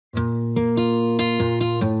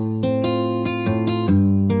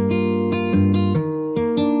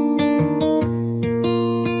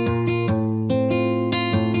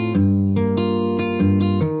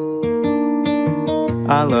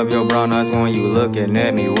love your brown eyes when you looking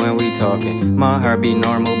at me when we talking. My heart be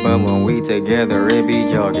normal, but when we together it be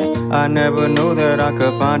jogging. I never knew that I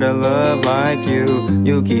could find a love like you.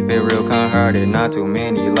 You keep it real kind-hearted, not too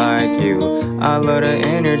many like you. I love the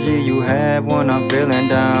energy you have when I'm feeling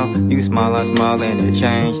down. You smile, I smile, and it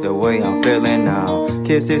changed the way I'm feeling now.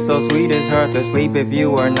 Kisses so sweet, it's hard to sleep if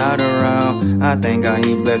you are not around. I thank God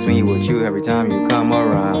he blessed me with you every time you come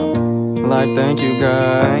around. Like thank you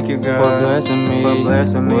God for blessing me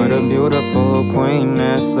with a beautiful queen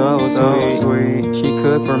that's so sweet. She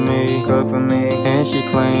cook for me, and she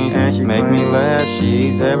cleans, and she make me laugh.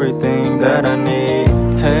 She's everything that I need.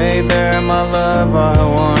 Hey there, my love, I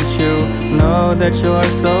want you. Know that you're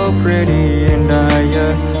so pretty, and I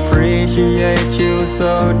appreciate you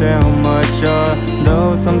so damn much.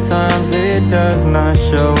 Though sometimes it does not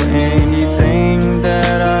show. Anything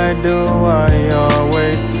that I do, I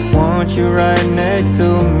always want you right next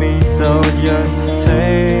to me. So just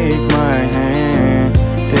take my hand,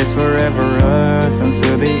 it's forever us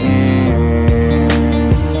until the end.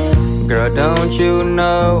 Girl, don't you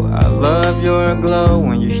know I love your glow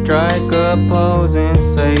when you strike a pose and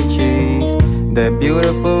say cheese. That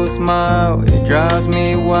beautiful smile, it drives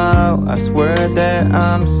me wild. I swear that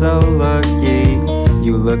I'm so lucky.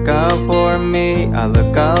 You look out for me, I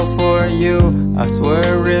look out for you. I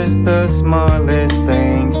swear it's the smallest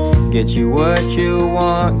things. Get you what you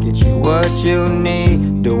want, get you what you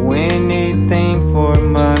need. Do anything for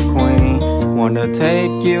my queen. Wanna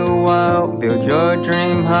take you out, build your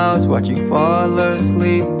dream house, watch you fall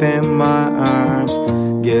asleep in my arms.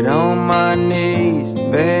 Get on my knees,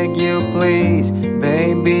 beg you please,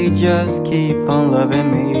 baby just keep on loving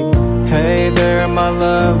me. Hey there, my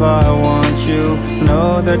love, I want you.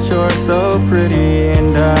 Know that you're so pretty,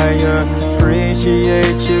 and I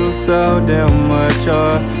appreciate you so damn much.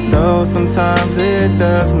 Though sometimes it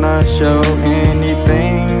does not show.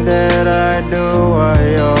 Anything that I do,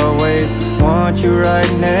 I always want you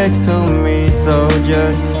right next to me. So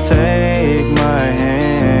just take my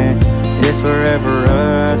hand, it's forever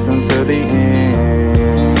us until the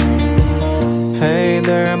end. Hey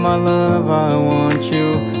there, my love, I want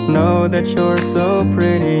you. Know that you're so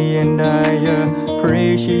pretty, and I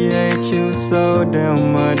appreciate you so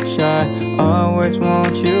damn much. I always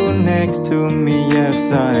want you next to me, yes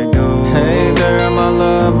I do. Hey there, my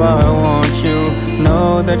love, I want you.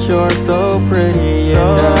 Know that you're so pretty,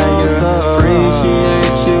 and I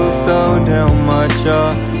appreciate you so damn much.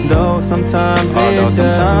 Though sometimes it does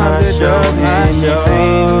not show.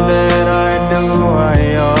 Anything that I do,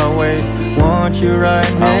 I always want you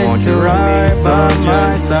right next to me. So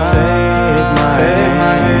just take my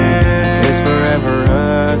hand, it's forever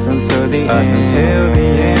us until the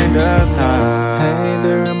end of time. Hey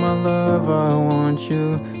there, my love, I want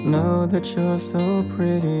you. Know that you're so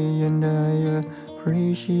pretty, and I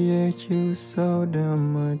appreciate you so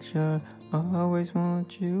damn much. I always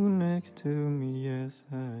want you next to me, yes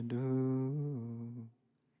I do.